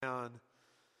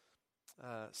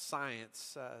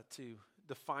science to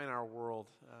define our world.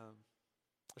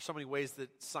 There's so many ways that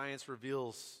science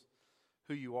reveals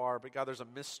who you are, but God, there's a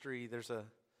mystery. There's a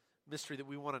mystery that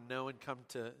we want to know and come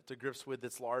to grips with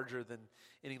that's larger than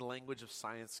any language of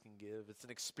science can give. It's an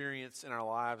experience in our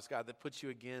lives, God, that puts you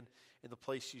again in the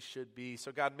place you should be.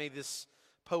 So God, may this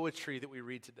poetry that we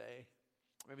read today,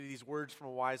 maybe these words from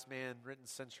a wise man written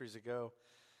centuries ago,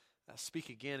 speak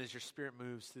again as your Spirit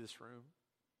moves through this room.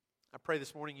 I pray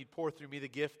this morning you'd pour through me the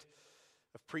gift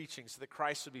of preaching so that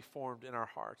Christ would be formed in our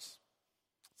hearts.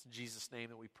 It's in Jesus' name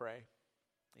that we pray.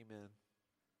 Amen.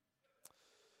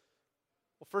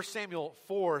 Well, 1 Samuel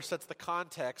 4 sets the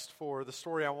context for the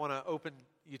story I want to open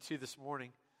you to this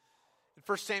morning. In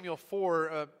 1 Samuel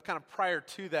 4, kind of prior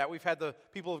to that, we've had the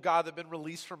people of God that have been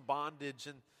released from bondage,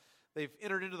 and they've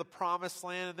entered into the promised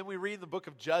land. And then we read in the book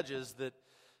of Judges that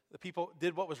the people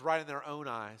did what was right in their own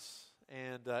eyes,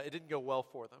 and it didn't go well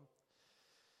for them.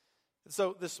 And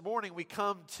so this morning we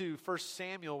come to 1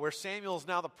 Samuel, where Samuel is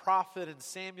now the prophet, and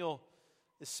Samuel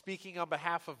is speaking on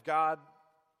behalf of God.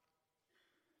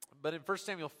 But in 1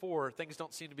 Samuel 4, things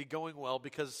don't seem to be going well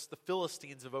because the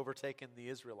Philistines have overtaken the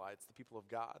Israelites, the people of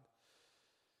God.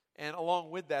 And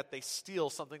along with that, they steal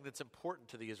something that's important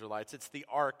to the Israelites. It's the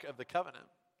Ark of the Covenant.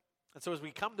 And so as we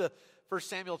come to 1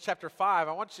 Samuel chapter 5,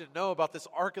 I want you to know about this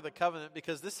Ark of the Covenant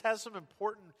because this has some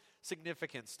important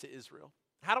significance to Israel.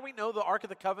 How do we know the Ark of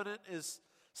the Covenant is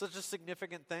such a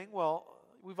significant thing? Well,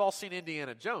 we've all seen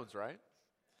Indiana Jones, right?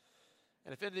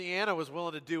 And if Indiana was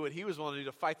willing to do what he was willing to do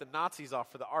to fight the Nazis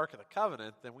off for the Ark of the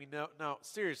Covenant, then we know, no,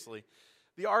 seriously.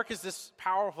 The Ark is this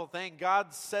powerful thing.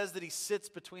 God says that he sits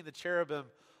between the cherubim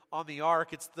on the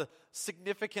Ark. It's the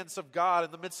significance of God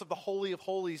in the midst of the Holy of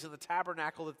Holies and the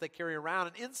tabernacle that they carry around.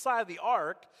 And inside the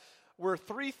Ark were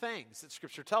three things that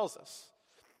Scripture tells us.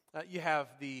 You have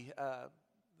the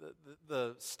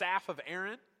staff of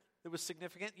Aaron that was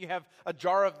significant. You have a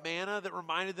jar of manna that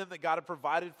reminded them that God had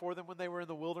provided for them when they were in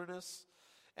the wilderness.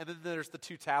 And then there's the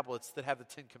two tablets that have the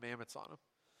 10 Commandments on them.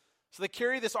 So they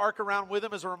carry this ark around with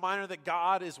them as a reminder that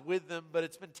God is with them, but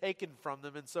it's been taken from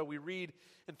them. And so we read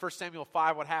in 1 Samuel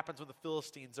 5 what happens when the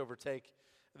Philistines overtake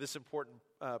this important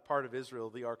part of Israel,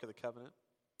 the Ark of the Covenant.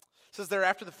 It says there,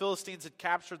 after the Philistines had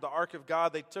captured the ark of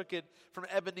God, they took it from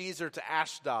Ebenezer to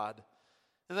Ashdod.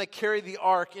 And they carried the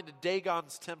ark into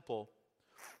Dagon's temple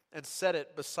and set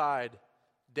it beside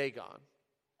Dagon.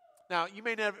 Now, you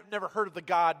may never heard of the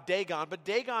god Dagon, but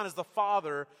Dagon is the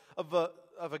father of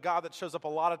a god that shows up a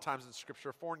lot of times in Scripture,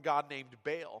 a foreign god named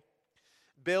Baal.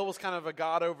 Baal was kind of a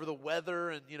god over the weather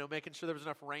and, making sure there was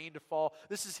enough rain to fall.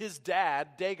 This is his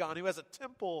dad, Dagon, who has a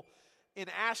temple in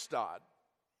Ashdod.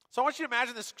 So I want you to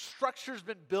imagine this structure's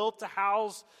been built to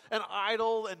house an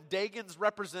idol, and Dagon's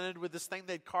represented with this thing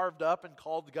they'd carved up and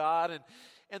called God.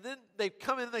 And then they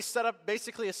come in and they set up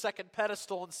basically a second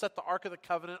pedestal and set the Ark of the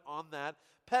Covenant on that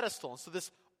pedestal. And so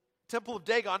this temple of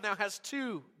Dagon now has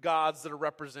two gods that are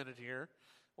represented here.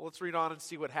 Well, let's read on and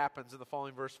see what happens in the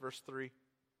following verse 3.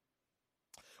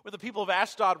 When the people of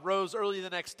Ashdod rose early the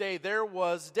next day, there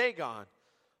was Dagon,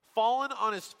 fallen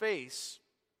on his face,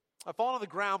 fallen on the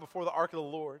ground before the ark of the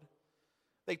Lord.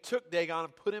 They took Dagon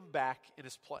and put him back in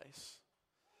his place.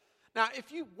 Now,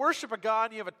 if you worship a god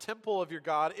and you have a temple of your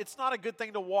god, it's not a good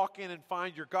thing to walk in and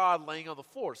find your god laying on the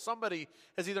floor. Somebody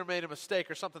has either made a mistake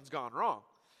or something's gone wrong.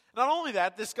 Not only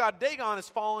that, this god Dagon is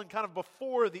fallen kind of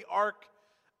before the ark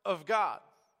of God.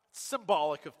 It's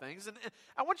symbolic of things. And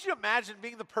I want you to imagine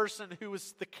being the person who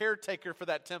was the caretaker for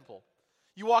that temple.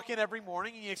 You walk in every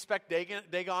morning and you expect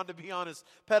Dagon to be on his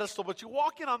pedestal, but you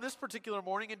walk in on this particular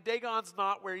morning and Dagon's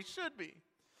not where he should be.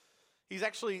 He's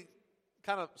actually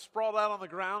kind of sprawled out on the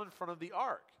ground in front of the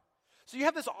ark. So you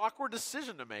have this awkward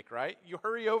decision to make, right? You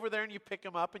hurry over there and you pick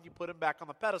him up and you put him back on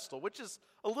the pedestal, which is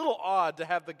a little odd to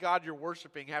have the God you're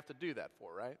worshiping have to do that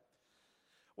for, right?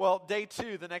 Well, day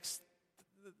 2, the next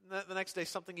day,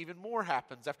 something even more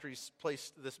happens after he's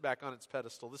placed this back on its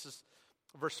pedestal. This is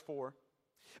verse 4.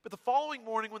 But the following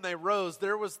morning when they rose,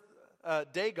 there was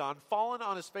Dagon fallen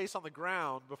on his face on the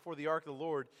ground before the ark of the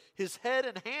Lord. His head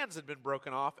and hands had been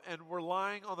broken off and were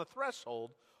lying on the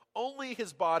threshold. Only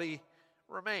his body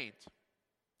remained.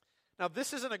 Now,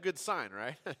 this isn't a good sign,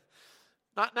 right?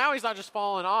 Now he's not just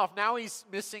fallen off. Now he's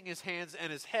missing his hands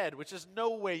and his head, which is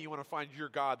no way you want to find your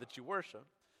God that you worship.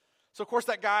 So, of course,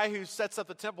 that guy who sets up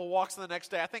the temple walks in the next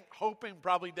day, I think hoping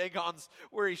probably Dagon's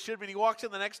where he should be. And he walks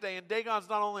in the next day, and Dagon's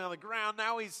not only on the ground,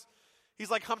 now he's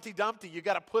like Humpty Dumpty. You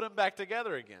got to put him back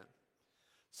together again.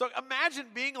 So imagine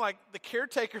being like the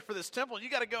caretaker for this temple. You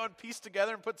got to go and piece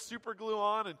together and put super glue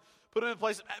on and put them in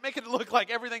place, make it look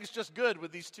like everything's just good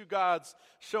with these two gods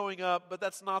showing up, but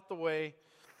that's not the way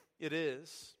it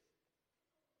is.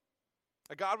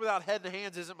 A God without head and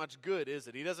hands isn't much good, is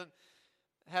it? He doesn't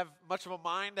have much of a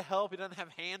mind to help. He doesn't have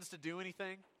hands to do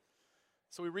anything.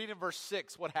 So we read in verse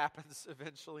 6 what happens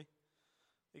eventually.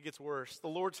 It gets worse. The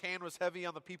Lord's hand was heavy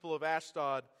on the people of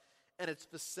Ashdod and its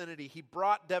vicinity. He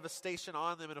brought devastation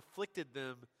on them and afflicted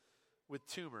them with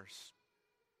tumors.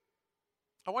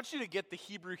 I want you to get the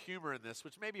Hebrew humor in this,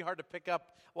 which may be hard to pick up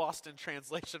lost in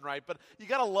translation, right? But you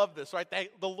got to love this, right?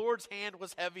 The Lord's hand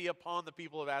was heavy upon the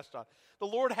people of Ashdod. The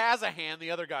Lord has a hand,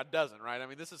 the other God doesn't, right? I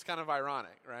mean, this is kind of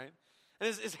ironic, right?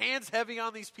 And his hand's heavy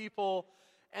on these people,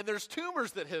 and there's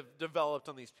tumors that have developed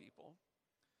on these people.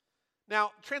 Now,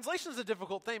 translation is a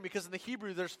difficult thing because in the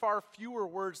Hebrew, there's far fewer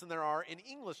words than there are in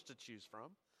English to choose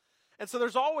from. And so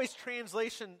there's always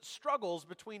translation struggles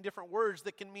between different words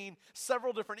that can mean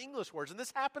several different English words. And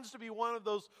this happens to be one of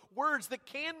those words that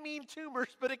can mean tumors,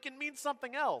 but it can mean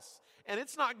something else. And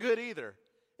it's not good either.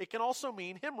 It can also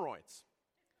mean hemorrhoids.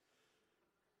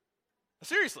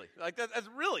 Seriously, like that's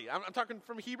really, I'm talking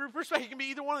from a Hebrew perspective. It can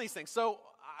be either one of these things. So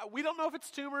we don't know if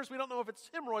it's tumors. We don't know if it's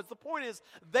hemorrhoids. The point is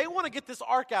they want to get this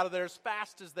ark out of there as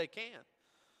fast as they can.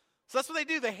 So that's what they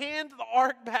do. They hand the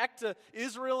ark back to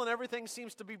Israel and everything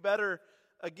seems to be better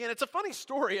again. It's a funny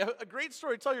story, a great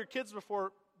story to tell your kids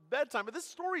before bedtime, but this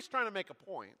story's trying to make a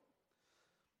point.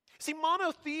 See,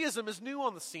 monotheism is new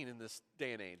on the scene in this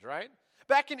day and age, right?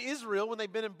 Back in Israel, when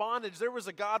they'd been in bondage, there was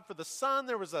a god for the sun,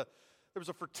 there was a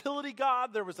fertility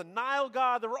god, there was a Nile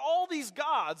god, there were all these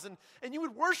gods, and you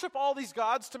would worship all these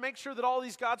gods to make sure that all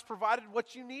these gods provided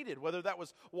what you needed, whether that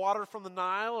was water from the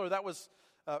Nile or that was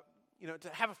to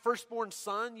have a firstborn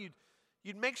son,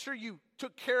 you'd make sure you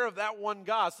took care of that one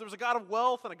god. So there was a god of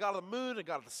wealth and a god of the moon, a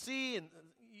god of the sea, and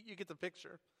you get the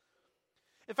picture.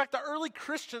 In fact, the early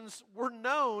Christians were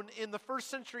known in the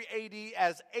first century AD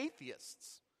as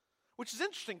atheists, which is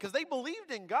interesting because they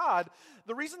believed in God.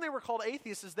 The reason they were called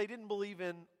atheists is they didn't believe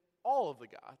in all of the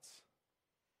gods.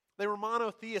 They were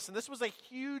monotheists, and this was a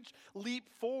huge leap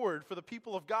forward for the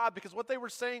people of God because what they were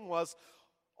saying was,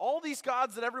 all these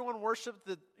gods that everyone worships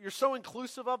that you're so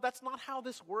inclusive of, that's not how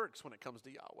this works when it comes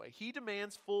to Yahweh. He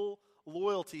demands full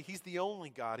loyalty. He's the only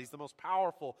God. He's the most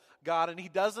powerful God, and he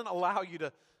doesn't allow you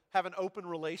to have an open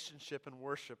relationship and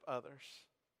worship others.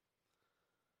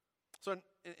 So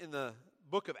in the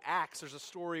book of Acts, there's a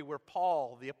story where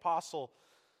Paul, the apostle,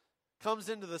 comes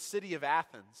into the city of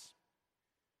Athens.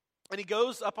 And he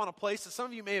goes up on a place that some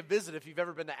of you may have visited if you've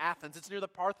ever been to Athens. It's near the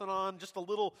Parthenon, just a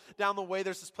little down the way.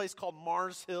 There's this place called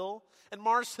Mars Hill. And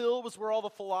Mars Hill was where all the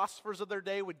philosophers of their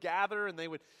day would gather, and they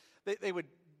would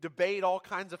debate all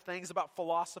kinds of things about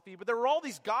philosophy. But there were all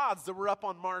these gods that were up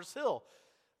on Mars Hill.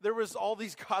 There was all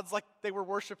these gods like they were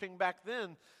worshiping back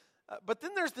then. But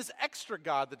then there's this extra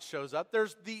god that shows up.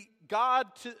 There's the god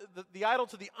to the idol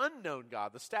to the unknown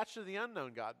god, the statue of the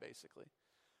unknown god, basically.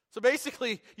 So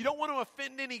basically, you don't want to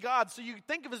offend any god, so you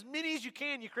think of as many as you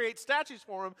can, you create statues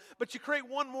for them, but you create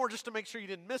one more just to make sure you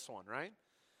didn't miss one, right?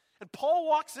 And Paul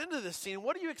walks into this scene.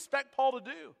 What do you expect Paul to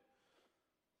do?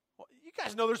 Well, you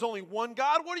guys know there's only one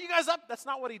God. What are you guys up? That's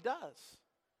not what he does.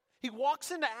 He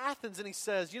walks into Athens and he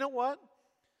says, you know what?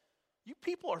 You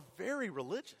people are very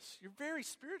religious. You're very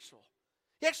spiritual.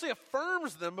 He actually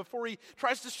affirms them before he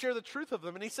tries to share the truth of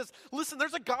them. And he says, listen,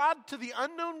 there's a God to the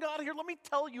unknown God here. Let me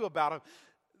tell you about him.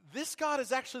 This God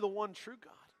is actually the one true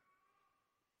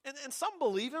God. And some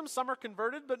believe him, some are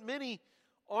converted, but many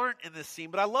aren't in this scene.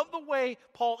 But I love the way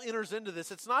Paul enters into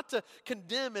this. It's not to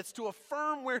condemn, it's to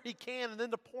affirm where he can and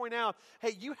then to point out,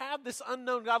 hey, you have this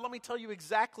unknown God. Let me tell you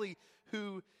exactly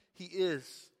who he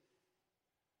is.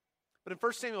 But in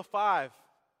 1 Samuel 5,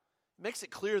 it makes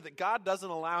it clear that God doesn't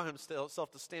allow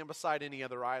himself to stand beside any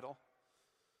other idol.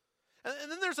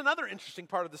 And then there's another interesting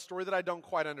part of the story that I don't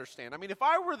quite understand. I mean, if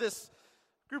I were this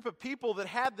group of people that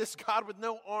had this God with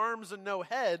no arms and no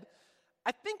head,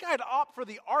 I think I'd opt for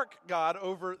the ark God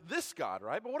over this God,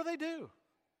 right? But what do?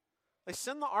 They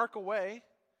send the ark away,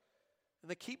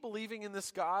 and they keep believing in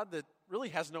this God that really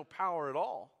has no power at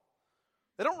all.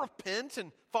 They don't repent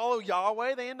and follow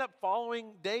Yahweh. They end up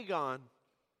following Dagon.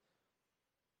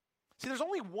 See, there's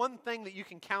only one thing that you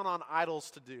can count on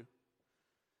idols to do. And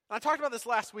I talked about this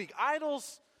last week.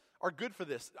 Idols are good for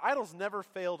this. Idols never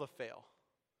fail to fail.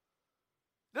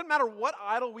 It doesn't matter what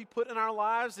idol we put in our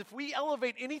lives. If we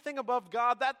elevate anything above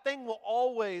God, that thing will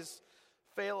always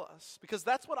fail us because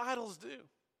that's what idols do.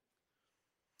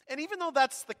 And even though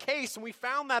that's the case, and we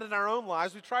found that in our own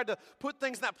lives, we tried to put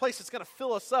things in that place that's going to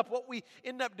fill us up, what we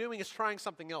end up doing is trying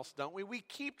something else, don't we? We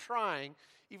keep trying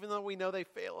even though we know they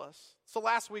fail us. So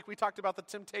last week we talked about the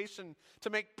temptation to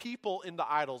make people into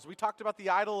idols. We talked about the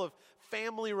idol of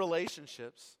family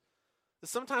relationships.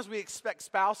 Sometimes we expect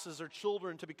spouses or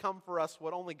children to become for us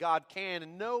what only God can,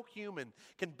 and no human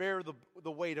can bear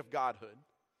the weight of godhood.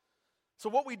 So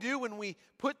what we do when we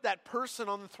put that person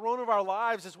on the throne of our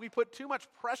lives is we put too much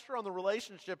pressure on the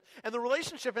relationship, and the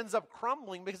relationship ends up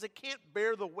crumbling because it can't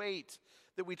bear the weight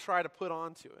that we try to put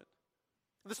onto it.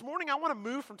 This morning I want to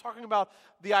move from talking about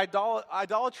the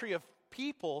idolatry of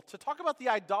people to talk about the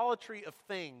idolatry of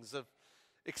things, of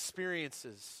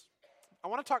experiences. I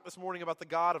want to talk this morning about the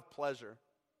God of pleasure.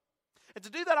 And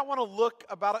to do that, I want to look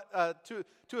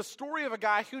to a story of a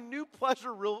guy who knew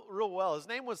pleasure real well. His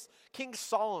name was King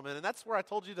Solomon, and that's where I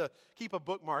told you to keep a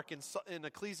bookmark in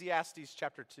Ecclesiastes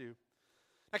chapter 2.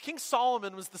 Now, King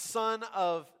Solomon was the son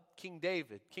of King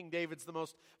David. King David's the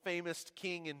most famous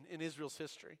king in Israel's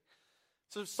history.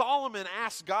 So Solomon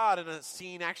asks God in a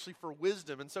scene actually for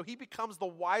wisdom, and so he becomes the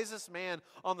wisest man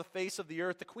on the face of the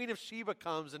earth. The Queen of Sheba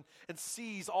comes and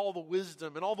sees all the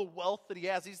wisdom and all the wealth that he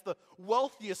has. He's the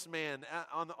wealthiest man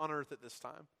on earth at this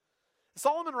time.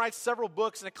 Solomon writes several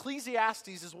books, and Ecclesiastes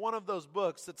is one of those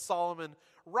books that Solomon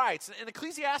writes. And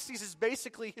Ecclesiastes is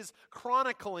basically his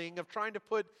chronicling of trying to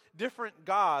put different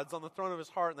gods on the throne of his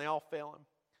heart, and they all fail him.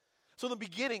 So in the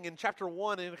beginning, in chapter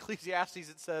 1 in Ecclesiastes,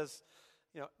 it says,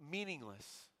 meaningless.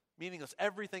 Meaningless.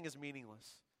 Everything is meaningless.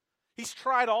 He's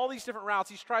tried all these different routes.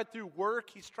 He's tried through work.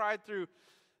 He's tried through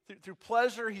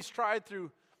pleasure. He's tried through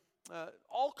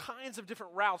all kinds of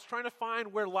different routes, trying to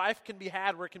find where life can be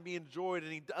had, where it can be enjoyed,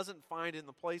 and he doesn't find it in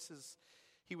the places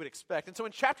he would expect. And so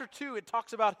in chapter 2, it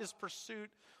talks about his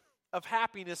pursuit of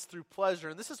happiness through pleasure.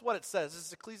 And this is what it says. This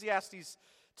is Ecclesiastes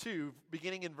 2,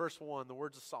 beginning in verse 1, the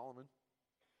words of Solomon.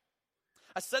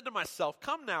 I said to myself,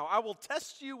 come now, I will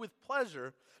test you with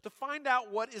pleasure to find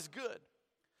out what is good.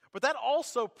 But that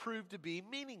also proved to be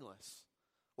meaningless.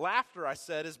 Laughter, I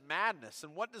said, is madness,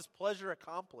 and what does pleasure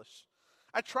accomplish?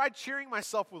 I tried cheering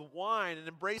myself with wine and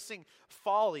embracing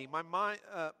folly, my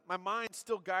mind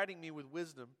still guiding me with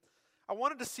wisdom. I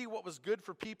wanted to see what was good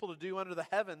for people to do under the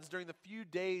heavens during the few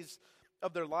days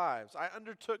of their lives. I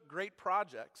undertook great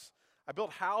projects. I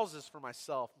built houses for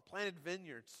myself and planted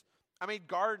vineyards. I made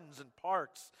gardens and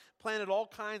parks, planted all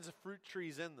kinds of fruit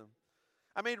trees in them.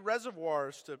 I made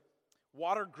reservoirs to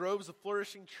water groves of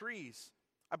flourishing trees.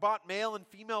 I bought male and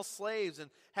female slaves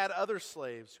and had other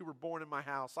slaves who were born in my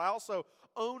house. I also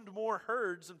owned more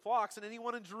herds and flocks than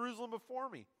anyone in Jerusalem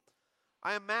before me.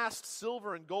 I amassed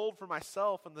silver and gold for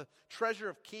myself and the treasure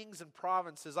of kings and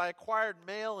provinces. I acquired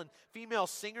male and female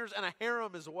singers and a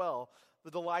harem as well, the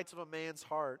delights of a man's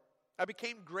heart. I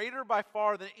became greater by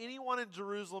far than anyone in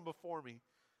Jerusalem before me.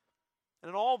 And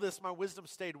in all this, my wisdom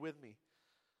stayed with me.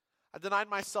 I denied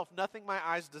myself nothing my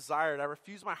eyes desired. I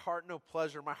refused my heart no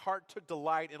pleasure. My heart took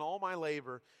delight in all my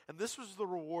labor, and this was the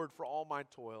reward for all my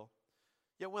toil.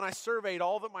 Yet when I surveyed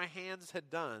all that my hands had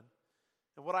done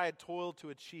and what I had toiled to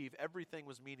achieve, everything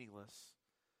was meaningless.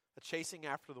 A chasing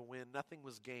after the wind, nothing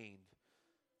was gained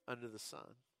under the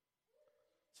sun.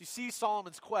 So you see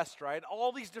Solomon's quest, right?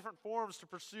 All these different forms to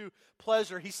pursue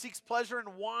pleasure. He seeks pleasure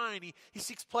in wine. He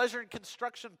seeks pleasure in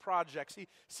construction projects. He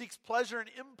seeks pleasure in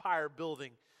empire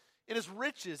building, in his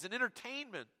riches and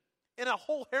entertainment, in a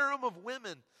whole harem of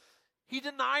women. He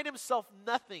denied himself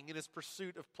nothing in his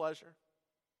pursuit of pleasure.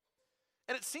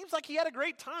 And it seems like he had a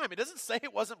great time. It doesn't say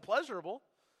it wasn't pleasurable.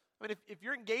 I mean, if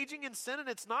you're engaging in sin and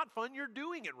it's not fun, you're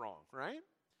doing it wrong, right?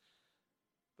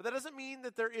 But that doesn't mean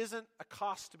that there isn't a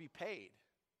cost to be paid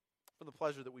for the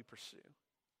pleasure that we pursue.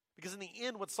 Because in the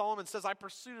end, what Solomon says, I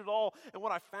pursued it all, and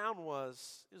what I found it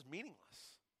was meaningless.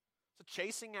 It's a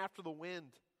chasing after the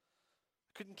wind.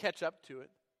 Couldn't catch up to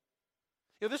it.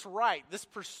 This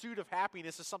pursuit of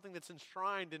happiness is something that's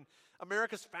enshrined in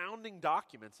America's founding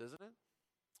documents, isn't it?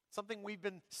 Something we've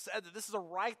been said that this is a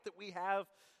right that we have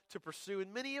to pursue.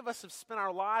 And many of us have spent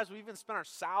our lives, we've even spent our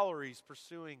salaries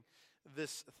pursuing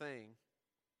this thing.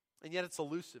 And yet it's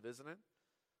elusive, isn't it?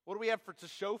 What do we have to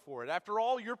show for it? After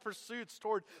all your pursuits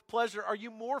toward pleasure, are you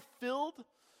more filled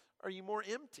or are you more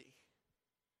empty?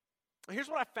 Here's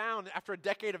what I found after a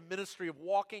decade of ministry, of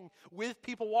walking with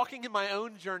people, walking in my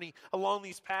own journey along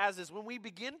these paths, is when we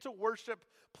begin to worship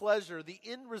pleasure, the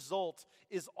end result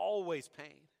is always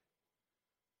pain.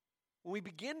 When we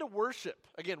begin to worship,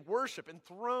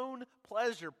 enthrone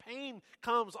pleasure, pain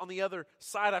comes on the other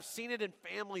side. I've seen it in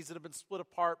families that have been split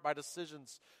apart by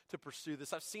decisions to pursue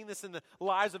this. I've seen this in the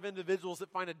lives of individuals that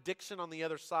find addiction on the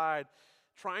other side,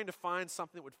 trying to find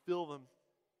something that would fill them.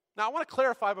 Now, I want to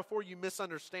clarify before you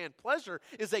misunderstand. Pleasure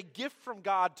is a gift from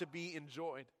God to be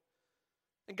enjoyed.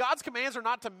 And God's commands are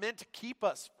not meant to keep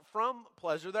us from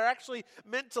pleasure. They're actually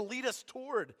meant to lead us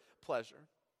toward pleasure.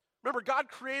 Remember, God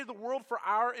created the world for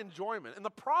our enjoyment. And the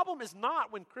problem is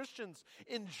not when Christians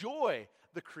enjoy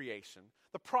the creation.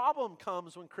 The problem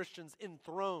comes when Christians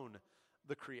enthrone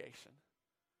the creation.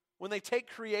 When they take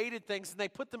created things and they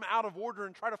put them out of order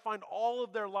and try to find all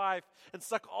of their life and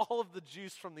suck all of the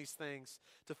juice from these things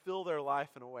to fill their life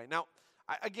in a way. Now,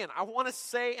 I want to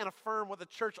say and affirm what the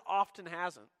church often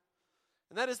hasn't.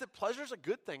 And that is that pleasure is a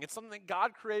good thing. It's something that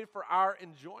God created for our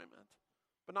enjoyment,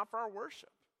 but not for our worship.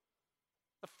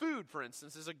 The food, for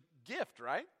instance, is a gift,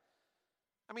 right?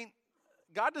 I mean,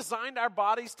 God designed our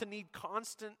bodies to need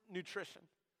constant nutrition.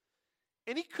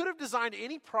 And He could have designed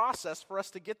any process for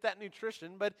us to get that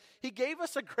nutrition, but He gave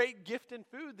us a great gift in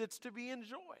food that's to be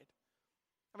enjoyed.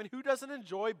 I mean, who doesn't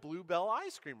enjoy Bluebell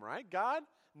ice cream, right? God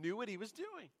knew what He was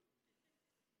doing.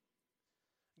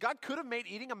 God could have made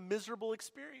eating a miserable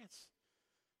experience.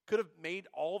 Could have made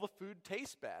all the food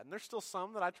taste bad. And there's still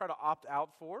some that I try to opt out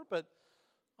for, but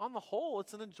on the whole,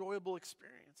 it's an enjoyable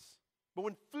experience. But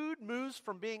when food moves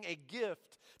from being a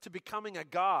gift to becoming a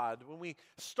god, when we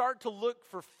start to look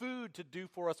for food to do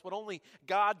for us what only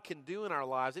God can do in our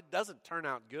lives, it doesn't turn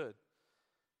out good.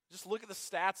 Just look at the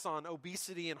stats on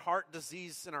obesity and heart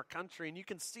disease in our country, and you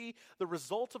can see the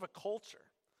result of a culture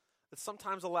that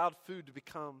sometimes allowed food to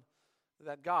become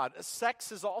that god.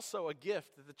 Sex is also a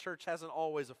gift that the church hasn't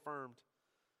always affirmed.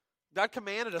 God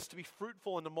commanded us to be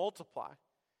fruitful and to multiply.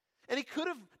 And He could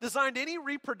have designed any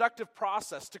reproductive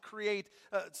process to create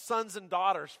sons and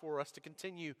daughters for us to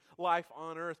continue life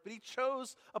on earth. But He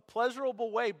chose a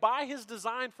pleasurable way by His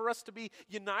design for us to be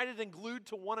united and glued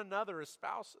to one another as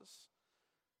spouses.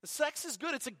 The sex is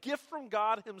good. It's a gift from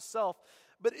God Himself.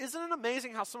 But isn't it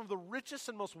amazing how some of the richest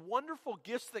and most wonderful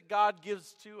gifts that God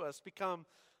gives to us become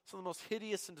some of the most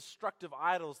hideous and destructive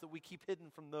idols that we keep hidden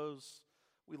from those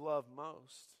we love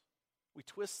most? We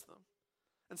twist them.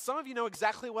 And some of you know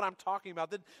exactly what I'm talking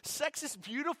about. That sex is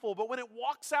beautiful, but when it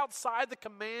walks outside the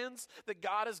commands that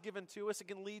God has given to us, it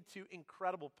can lead to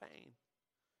incredible pain.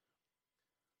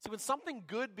 See, when something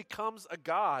good becomes a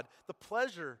god, the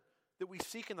pleasure that we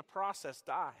seek in the process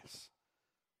dies.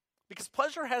 Because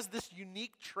pleasure has this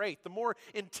unique trait. The more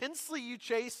intensely you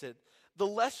chase it, the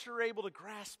less you're able to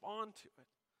grasp onto it.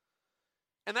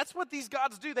 And that's what these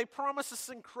gods do. They promise us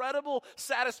incredible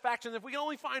satisfaction. If we can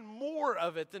only find more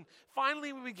of it, then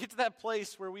finally we would get to that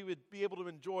place where we would be able to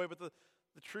enjoy. But the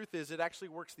truth is, it actually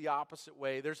works the opposite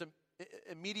way. There's an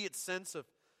immediate sense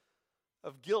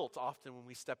of guilt often when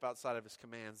we step outside of His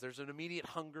commands. There's an immediate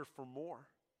hunger for more.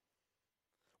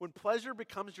 When pleasure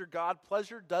becomes your god,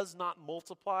 pleasure does not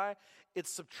multiply. It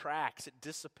subtracts, it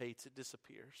dissipates, it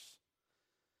disappears.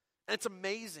 And it's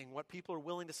amazing what people are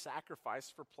willing to sacrifice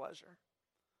for pleasure.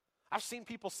 I've seen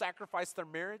people sacrifice their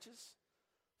marriages.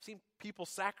 I've seen people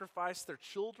sacrifice their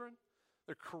children,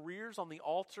 their careers on the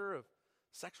altar of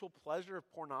sexual pleasure,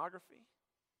 of pornography.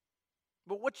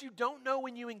 But what you don't know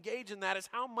when you engage in that is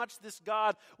how much this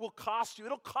god will cost you.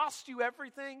 It'll cost you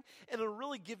everything, and it'll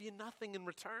really give you nothing in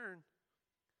return.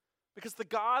 Because the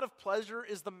god of pleasure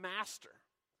is the master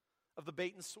of the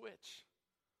bait and switch.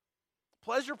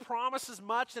 Pleasure promises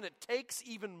much, and it takes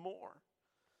even more.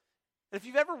 And if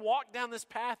you've ever walked down this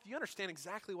path, you understand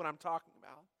exactly what I'm talking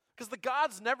about. Because the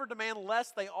gods never demand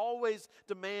less, they always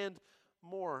demand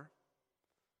more.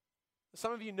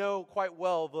 Some of you know quite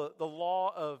well the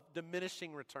law of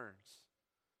diminishing returns.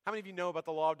 How many of you know about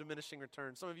the law of diminishing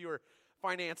returns? Some of you are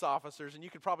finance officers, and you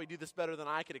could probably do this better than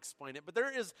I could explain it. But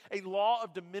there is a law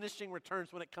of diminishing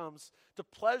returns when it comes to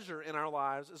pleasure in our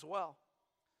lives as well.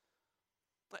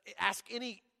 Ask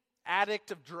any addict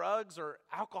of drugs or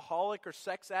alcoholic or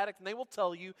sex addict, and they will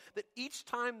tell you that each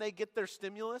time they get their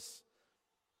stimulus,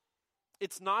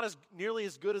 it's not as nearly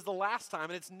as good as the last time,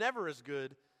 and it's never as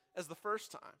good as the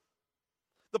first time.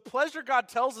 The pleasure god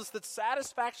tells us that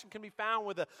satisfaction can be found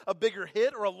with a bigger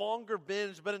hit or a longer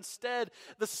binge, but instead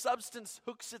the substance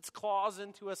hooks its claws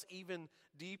into us even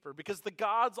deeper, because the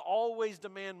gods always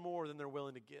demand more than they're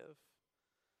willing to give.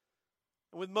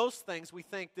 And with most things, we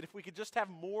think that if we could just have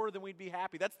more, then we'd be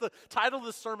happy. That's the title of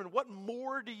the sermon, What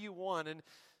More Do You Want? And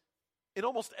in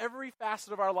almost every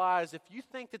facet of our lives, if you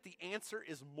think that the answer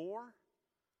is more,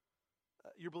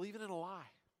 you're believing in a lie.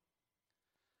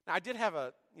 Now, I did have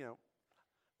a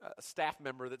staff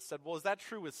member that said, well, is that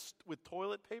true with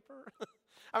toilet paper?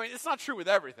 I mean, it's not true with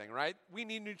everything, right? We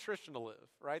need nutrition to live,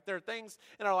 right? There are things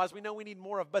in our lives we know we need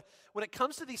more of. But when it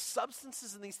comes to these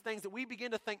substances and these things that we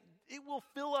begin to think, it will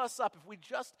fill us up if we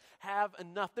just have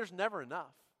enough. There's never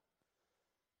enough.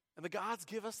 And the gods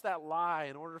give us that lie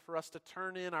in order for us to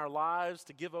turn in our lives,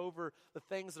 to give over the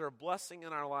things that are a blessing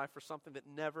in our life for something that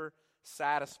never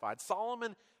satisfied.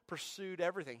 Solomon pursued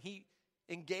everything. He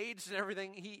engaged in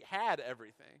everything. He had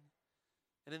everything.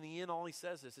 And in the end, all he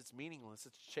says is it's meaningless.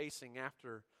 It's chasing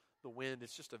after the wind.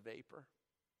 It's just a vapor.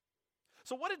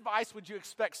 So what advice would you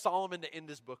expect Solomon to end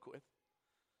his book with?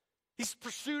 He's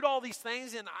pursued all these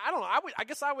things, and I don't know, I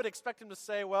guess I would expect him to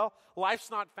say, well,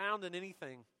 life's not found in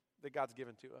anything that God's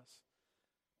given to us.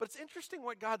 But it's interesting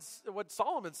what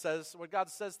Solomon says, what God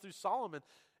says through Solomon.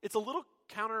 It's a little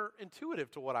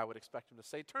counterintuitive to what I would expect him to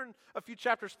say. Turn a few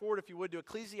chapters forward, if you would, to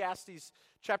Ecclesiastes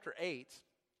chapter 8.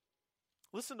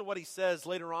 Listen to what he says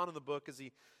later on in the book as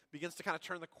he begins to kind of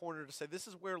turn the corner to say, this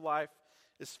is where life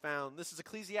is found. This is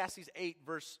Ecclesiastes 8,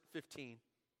 verse 15.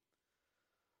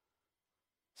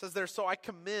 It says there, so I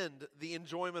commend the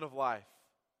enjoyment of life,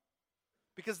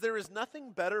 because there is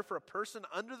nothing better for a person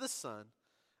under the sun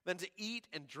than to eat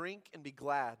and drink and be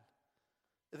glad.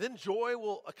 Then joy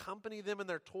will accompany them in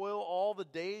their toil all the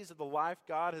days of the life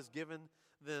God has given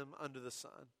them under the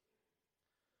sun.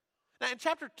 Now in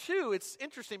chapter 2, it's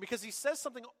interesting because he says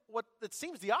something that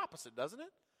seems the opposite, doesn't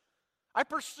it? I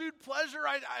pursued pleasure,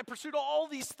 I pursued all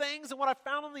these things, and what I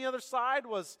found on the other side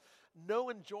was no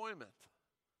enjoyment.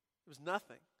 It was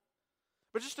nothing.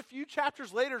 But just a few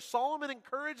chapters later, Solomon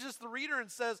encourages the reader and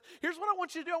says, here's what I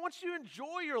want you to do. I want you to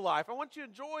enjoy your life. I want you to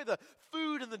enjoy the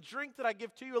food and the drink that I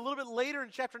give to you. A little bit later in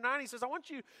chapter 9, he says, I want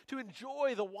you to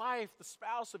enjoy the wife, the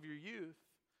spouse of your youth.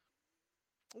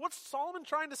 What's Solomon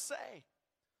trying to say?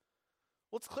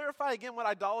 Let's clarify again what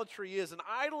idolatry is. An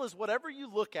idol is whatever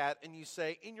you look at and you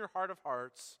say, in your heart of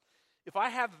hearts, if I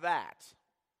have that,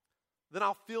 then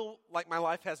I'll feel like my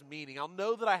life has meaning. I'll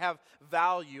know that I have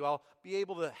value. I'll be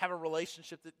able to have a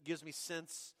relationship that gives me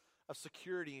sense of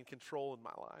security and control in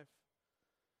my life.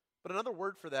 But another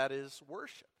word for that is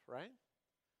worship, right?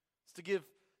 It's to give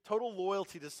total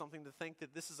loyalty to something, to think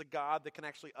that this is a God that can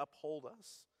actually uphold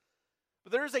us.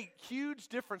 But there is a huge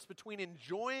difference between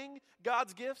enjoying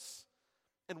God's gifts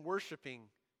and worshiping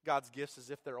God's gifts as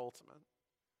if they're ultimate.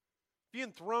 If you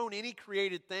enthrone any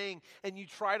created thing and you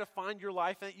try to find your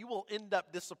life in it, you will end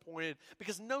up disappointed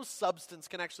because no substance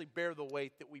can actually bear the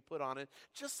weight that we put on it,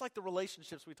 just like the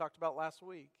relationships we talked about last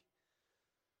week.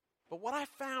 But what I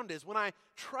found is when I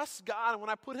trust God and when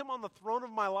I put Him on the throne of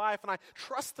my life and I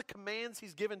trust the commands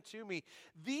He's given to me,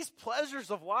 these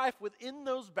pleasures of life within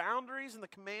those boundaries and the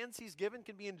commands He's given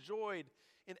can be enjoyed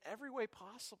in every way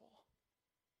possible.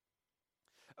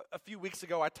 A few weeks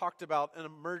ago, I talked about an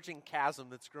emerging chasm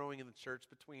that's growing in the church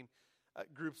between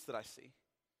groups that I see.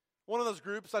 One of those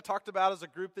groups I talked about is a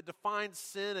group that defines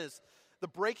sin as the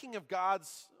breaking of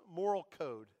God's moral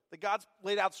code. That God's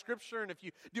laid out Scripture, and if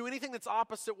you do anything that's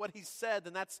opposite what He said,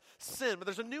 then that's sin. But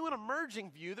there's a new and emerging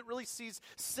view that really sees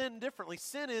sin differently.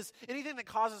 Sin is anything that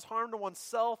causes harm to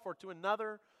oneself or to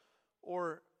another,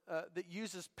 or that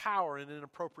uses power in an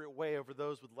inappropriate way over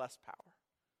those with less power.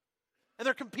 And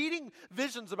they're competing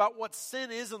visions about what sin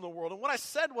is in the world. And what I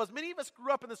said was, many of us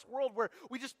grew up in this world where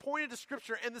we just pointed to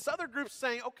Scripture, and this other group's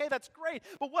saying, okay, that's great,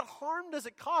 but what harm does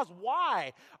it cause?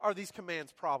 Why are these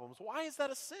commands problems? Why is that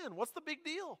a sin? What's the big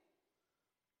deal?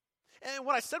 And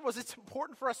what I said was, it's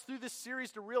important for us through this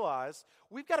series to realize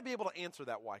we've got to be able to answer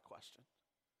that why question.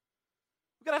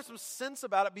 We've got to have some sense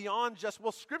about it beyond just,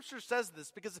 well, Scripture says this,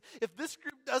 because if this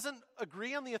group doesn't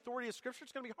agree on the authority of Scripture,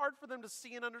 it's going to be hard for them to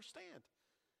see and understand.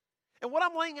 And what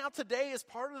I'm laying out today is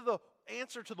part of the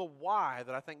answer to the why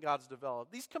that I think God's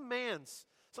developed. These commands,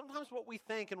 sometimes what we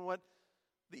think and what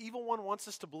the evil one wants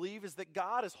us to believe is that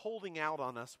God is holding out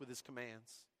on us with His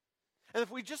commands. And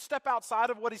if we just step outside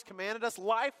of what He's commanded us,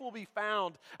 life will be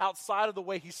found outside of the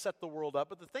way He set the world up.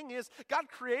 But the thing is, God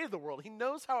created the world. He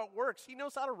knows how it works. He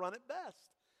knows how to run it best.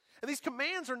 And these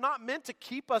commands are not meant to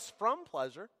keep us from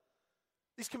pleasure.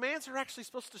 These commands are actually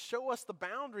supposed to show us the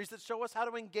boundaries that show us how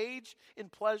to engage in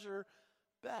pleasure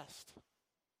best.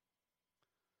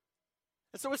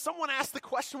 And so if someone asks the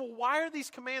question, well, why are these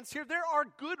commands here? There are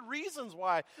good reasons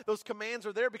why those commands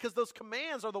are there, because those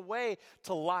commands are the way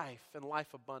to life and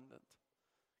life abundant.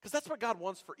 Because that's what God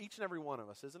wants for each and every one of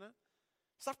us, isn't it?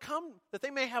 So I've come that they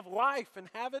may have life and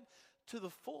have it to the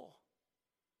full.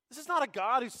 This is not a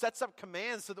God who sets up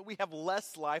commands so that we have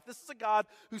less life. This is a God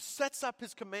who sets up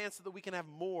His commands so that we can have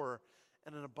more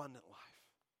and an abundant life.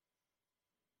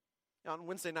 Now, on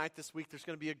Wednesday night this week, there's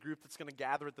going to be a group that's going to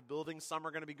gather at the building. Some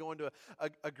are going to be going to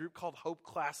a group called Hope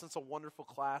Class. It's a wonderful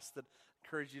class that I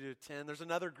encourage you to attend. There's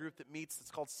another group that meets that's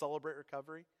called Celebrate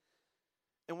Recovery.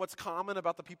 And what's common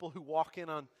about the people who walk in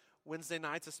on Wednesday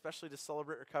nights, especially to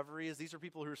Celebrate Recovery, is these are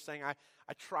people who are saying, I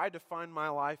tried to find my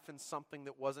life in something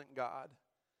that wasn't God.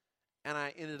 And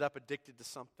I ended up addicted to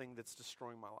something that's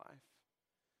destroying my life.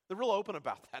 They're real open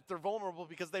about that. They're vulnerable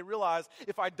because they realize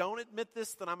if I don't admit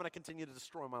this, then I'm going to continue to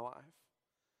destroy my life.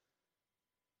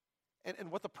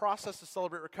 And what the process to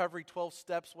celebrate recovery, 12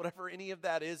 steps, whatever any of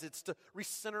that is, it's to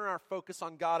recenter our focus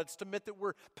on God. It's to admit that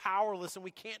we're powerless and we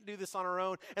can't do this on our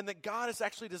own, and that God has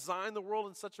actually designed the world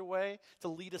in such a way to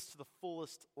lead us to the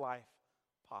fullest life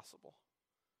possible.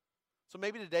 So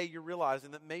maybe today you're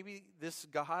realizing that maybe this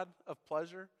God of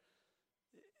pleasure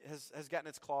has gotten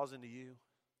its claws into you.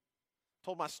 I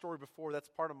told my story before. That's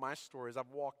part of my story, as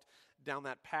I've walked down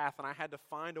that path, and I had to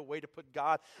find a way to put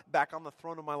God back on the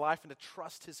throne of my life and to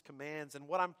trust His commands. And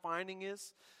what I'm finding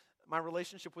is my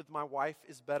relationship with my wife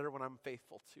is better when I'm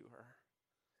faithful to her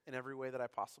in every way that I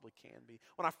possibly can be.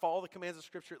 When I follow the commands of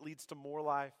Scripture, it leads to more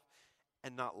life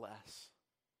and not less.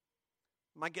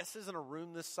 My guess is in a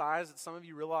room this size that some of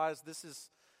you realize this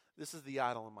is the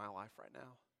idol in my life right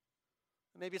now.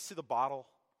 Maybe it's through the bottle,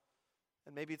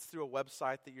 and maybe it's through a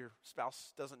website that your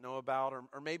spouse doesn't know about,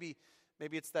 or maybe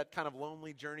it's that kind of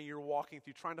lonely journey you're walking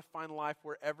through, trying to find life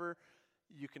wherever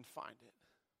you can find it.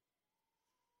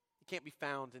 It can't be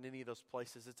found in any of those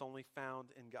places. It's only found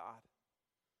in God.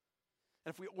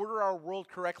 And if we order our world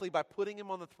correctly by putting Him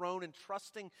on the throne and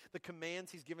trusting the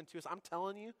commands He's given to us, I'm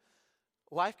telling you,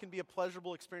 life can be a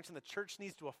pleasurable experience, and the church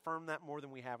needs to affirm that more than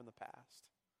we have in the past.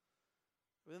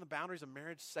 Within the boundaries of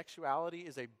marriage, sexuality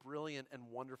is a brilliant and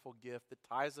wonderful gift that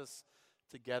ties us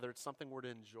together. It's something we're to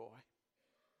enjoy.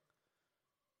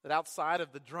 That outside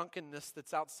of the drunkenness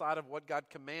that's outside of what God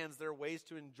commands, there are ways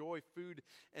to enjoy food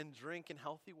and drink in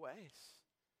healthy ways.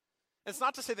 And it's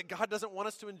not to say that God doesn't want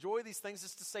us to enjoy these things.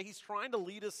 It's to say He's trying to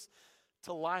lead us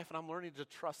to life, and I'm learning to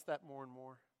trust that more and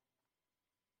more.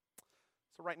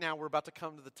 So right now, we're about to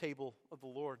come to the table of the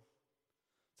Lord.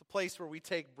 It's a place where we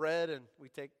take bread and we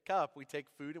take cup, we take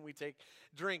food and we take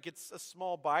drink. It's a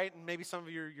small bite, and maybe some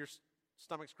of your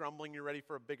stomach's grumbling, you're ready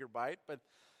for a bigger bite, but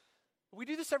we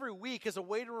do this every week as a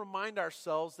way to remind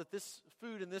ourselves that this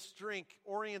food and this drink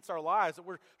orients our lives, that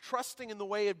we're trusting in the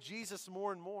way of Jesus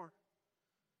more and more.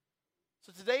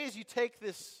 So today, as you take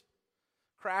this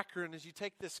cracker and as you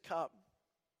take this cup,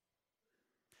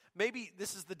 maybe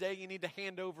this is the day you need to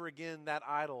hand over again that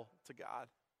idol to God.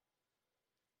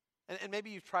 And maybe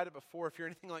you've tried it before. If you're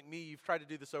anything like me, you've tried to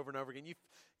do this over and over again.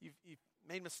 You've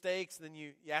made mistakes, and then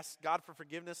you ask God for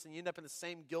forgiveness, and you end up in the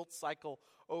same guilt cycle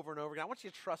over and over again. I want you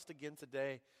to trust again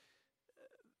today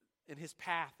in His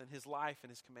path and His life and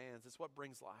His commands. It's what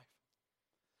brings life.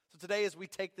 So today, as we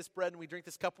take this bread and we drink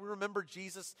this cup, we remember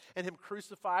Jesus and Him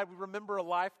crucified. We remember a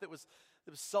life that was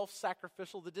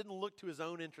self-sacrificial, that didn't look to His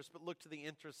own interests, but looked to the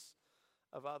interests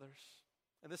of others.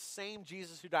 And this same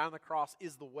Jesus who died on the cross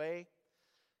is the way,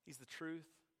 He's the truth,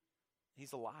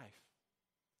 He's alive.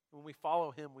 When we follow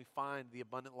Him, we find the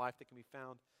abundant life that can be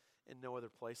found in no other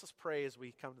place. Let's pray as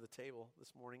we come to the table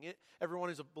this morning. Everyone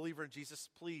who's a believer in Jesus,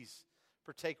 please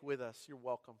partake with us. You're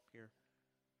welcome here.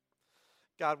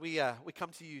 God, we come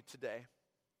to You today.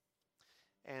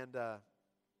 And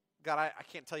God, I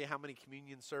can't tell you how many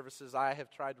communion services I have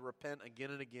tried to repent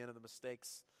again and again of the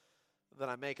mistakes that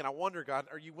I make. And I wonder, God,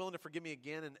 are You willing to forgive me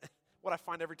again? And what I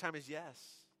find every time is yes.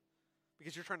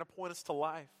 Because You're trying to point us to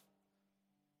life.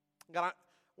 God, I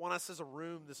want us as a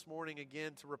room this morning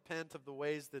again to repent of the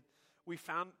ways that we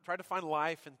tried to find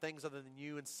life in things other than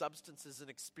You, and substances and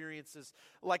experiences.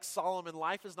 Like Solomon,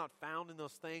 life is not found in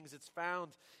those things. It's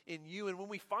found in You. And when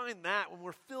we find that, when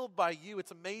we're filled by You,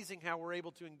 it's amazing how we're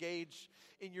able to engage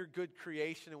in Your good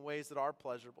creation in ways that are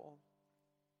pleasurable,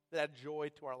 that add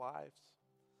joy to our lives.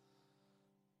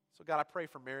 So God, I pray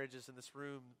for marriages in this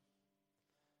room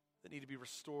that need to be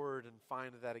restored and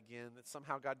find that again. That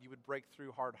somehow, God, You would break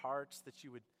through hard hearts, that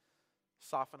You would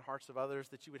soften hearts of others,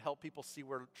 that You would help people see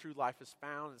where true life is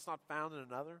found. It's not found in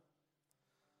another.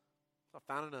 It's not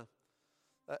found in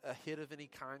a hit of any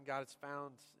kind, God. It's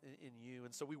found in You.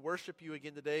 And so we worship You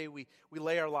again today. We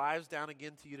lay our lives down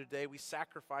again to You today. We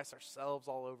sacrifice ourselves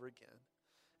all over again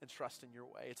and trust in Your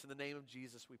way. It's in the name of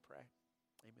Jesus we pray.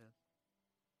 Amen.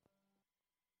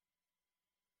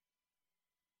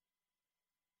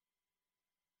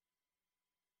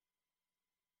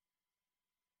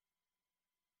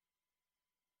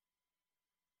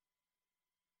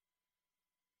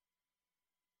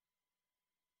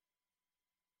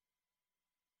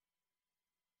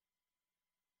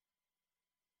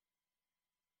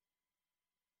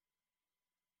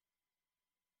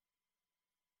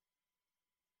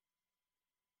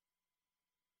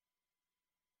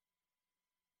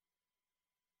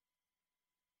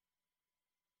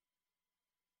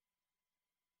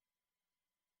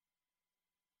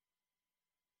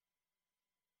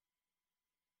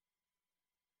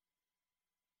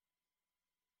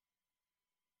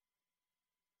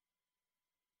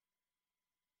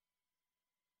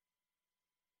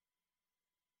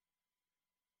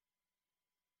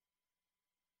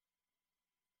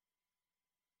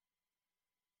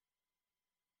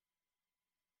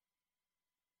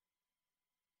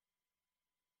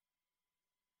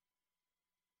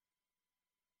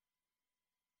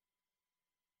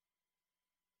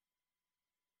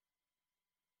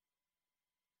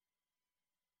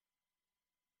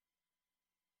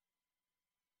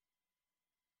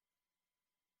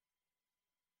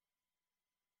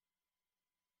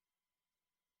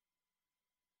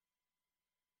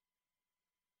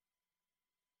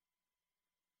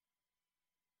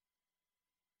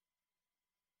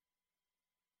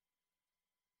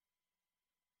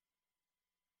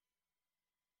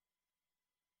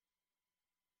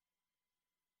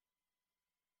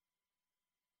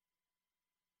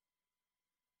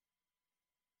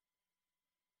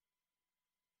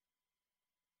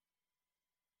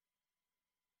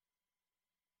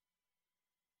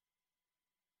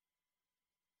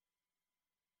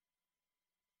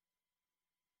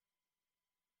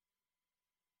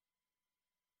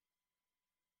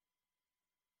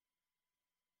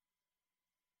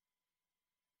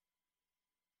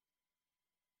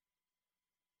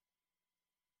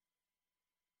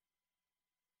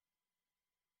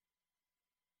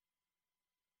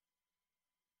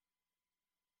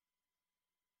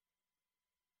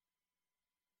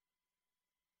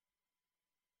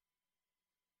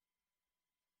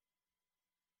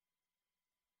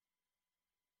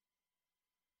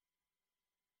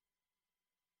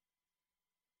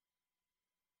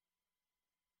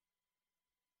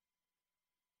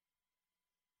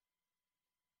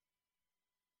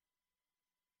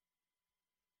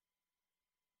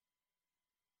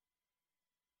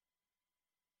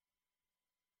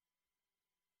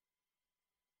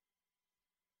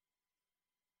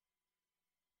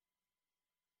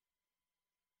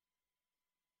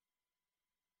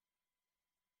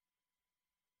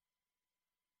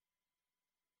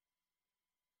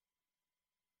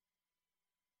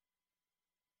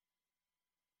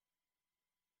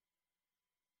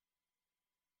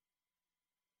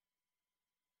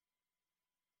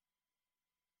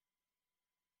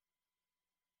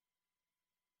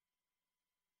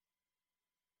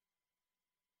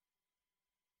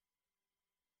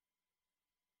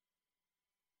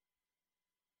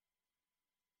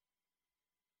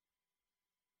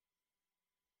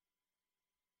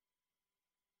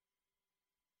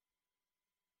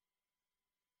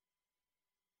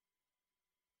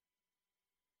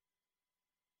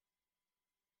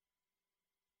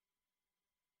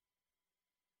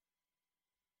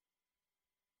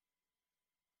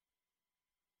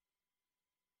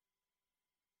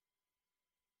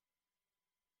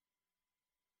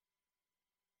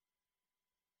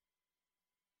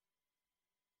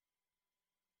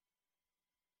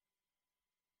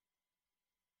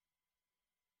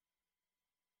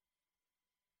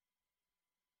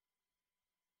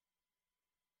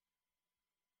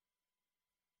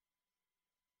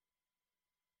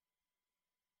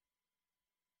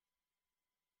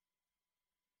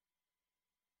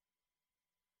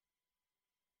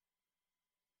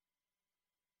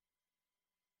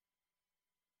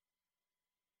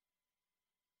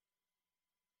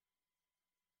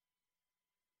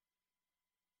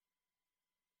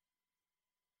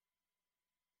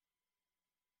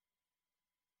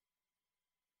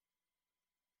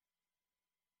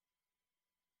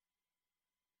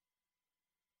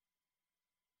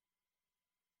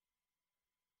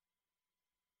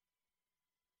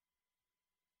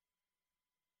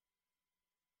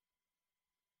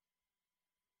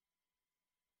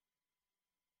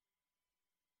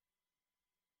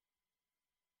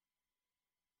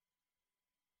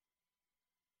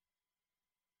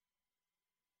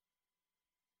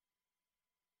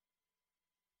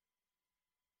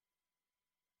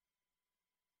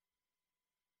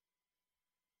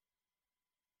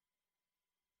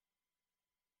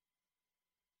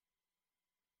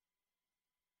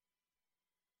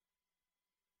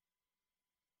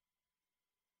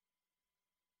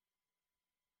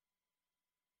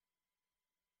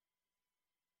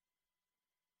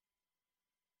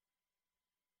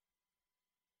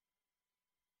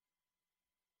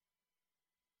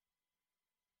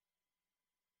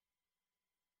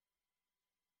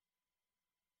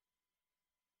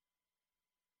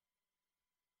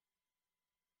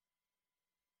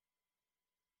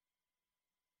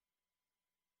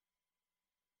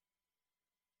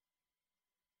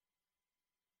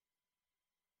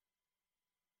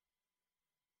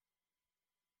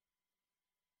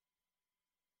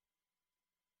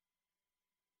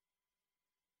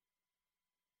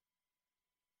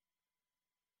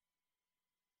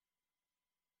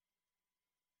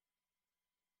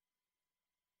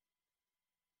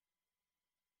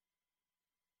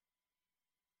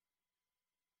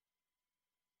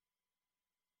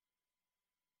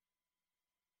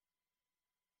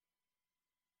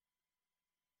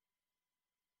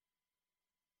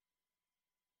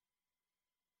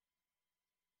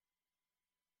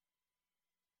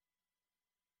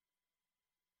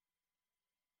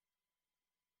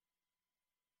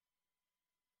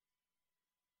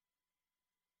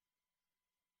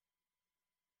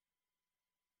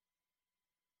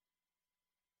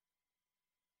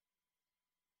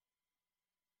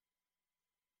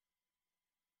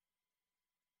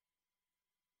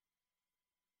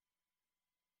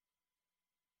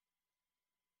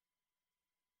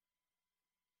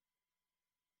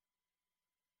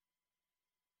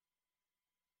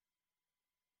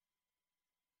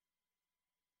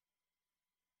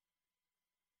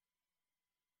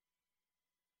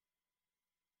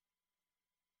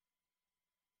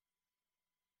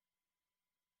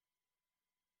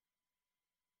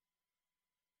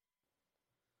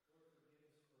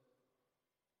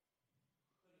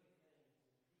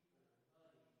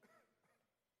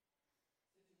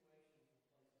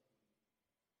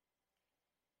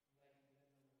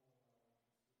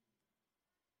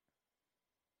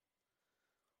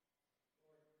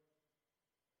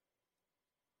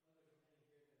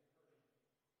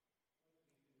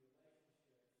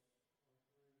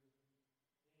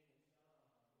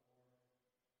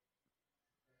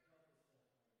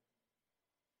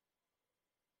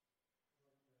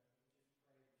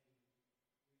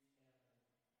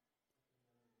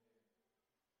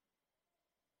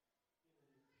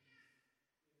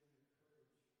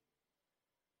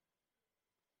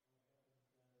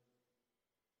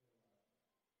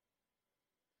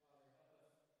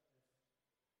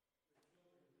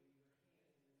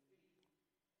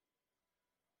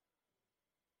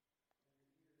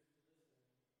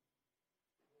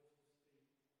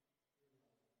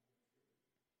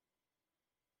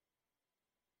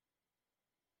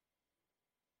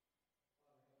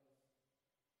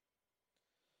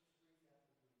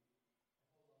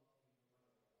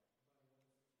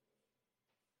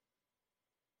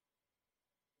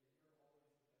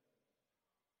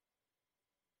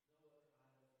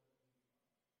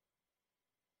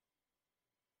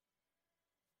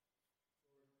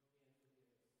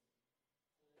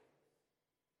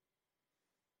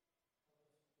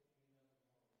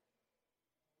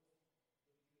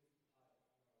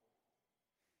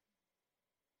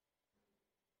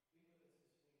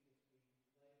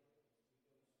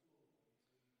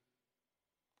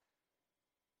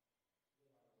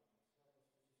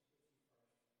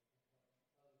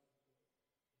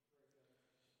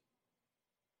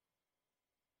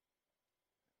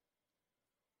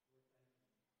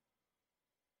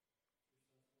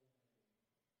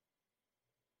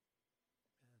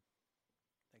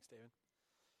 Thanks, David.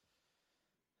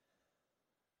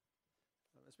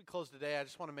 As we close today, I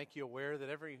just want to make you aware that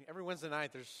every Wednesday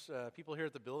night there's people here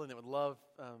at the building that would love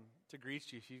to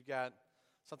greet you. If you've got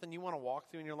something you want to walk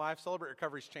through in your life, Celebrate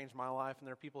Recovery's changed my life, and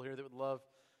there are people here that would love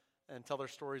and tell their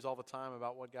stories all the time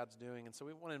about what God's doing. And so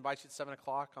we want to invite you at 7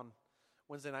 o'clock on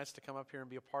Wednesday nights to come up here and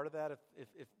be a part of that.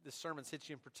 If this sermon's hit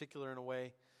you in particular in a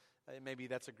way, maybe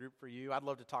that's a group for you. I'd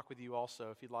love to talk with you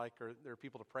also if you'd like, or there are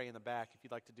people to pray in the back if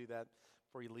you'd like to do that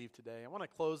before you leave today. I want to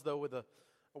close, though, with a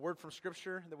word from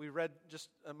Scripture that we read just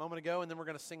a moment ago, and then we're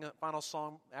going to sing a final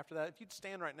song after that. If you'd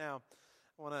stand right now,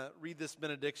 I want to read this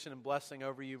benediction and blessing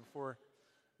over you before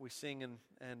we sing and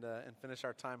finish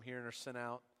our time here and are sent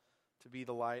out to be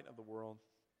the light of the world.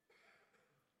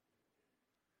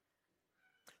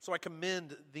 So I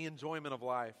commend the enjoyment of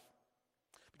life,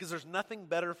 because there's nothing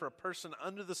better for a person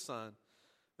under the sun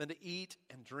than to eat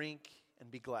and drink and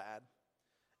be glad.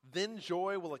 Then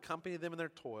joy will accompany them in their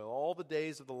toil all the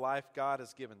days of the life God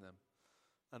has given them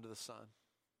under the sun.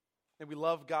 May we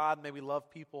love God, may we love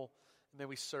people, and may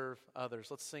we serve others.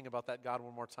 Let's sing about that God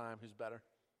one more time who's better.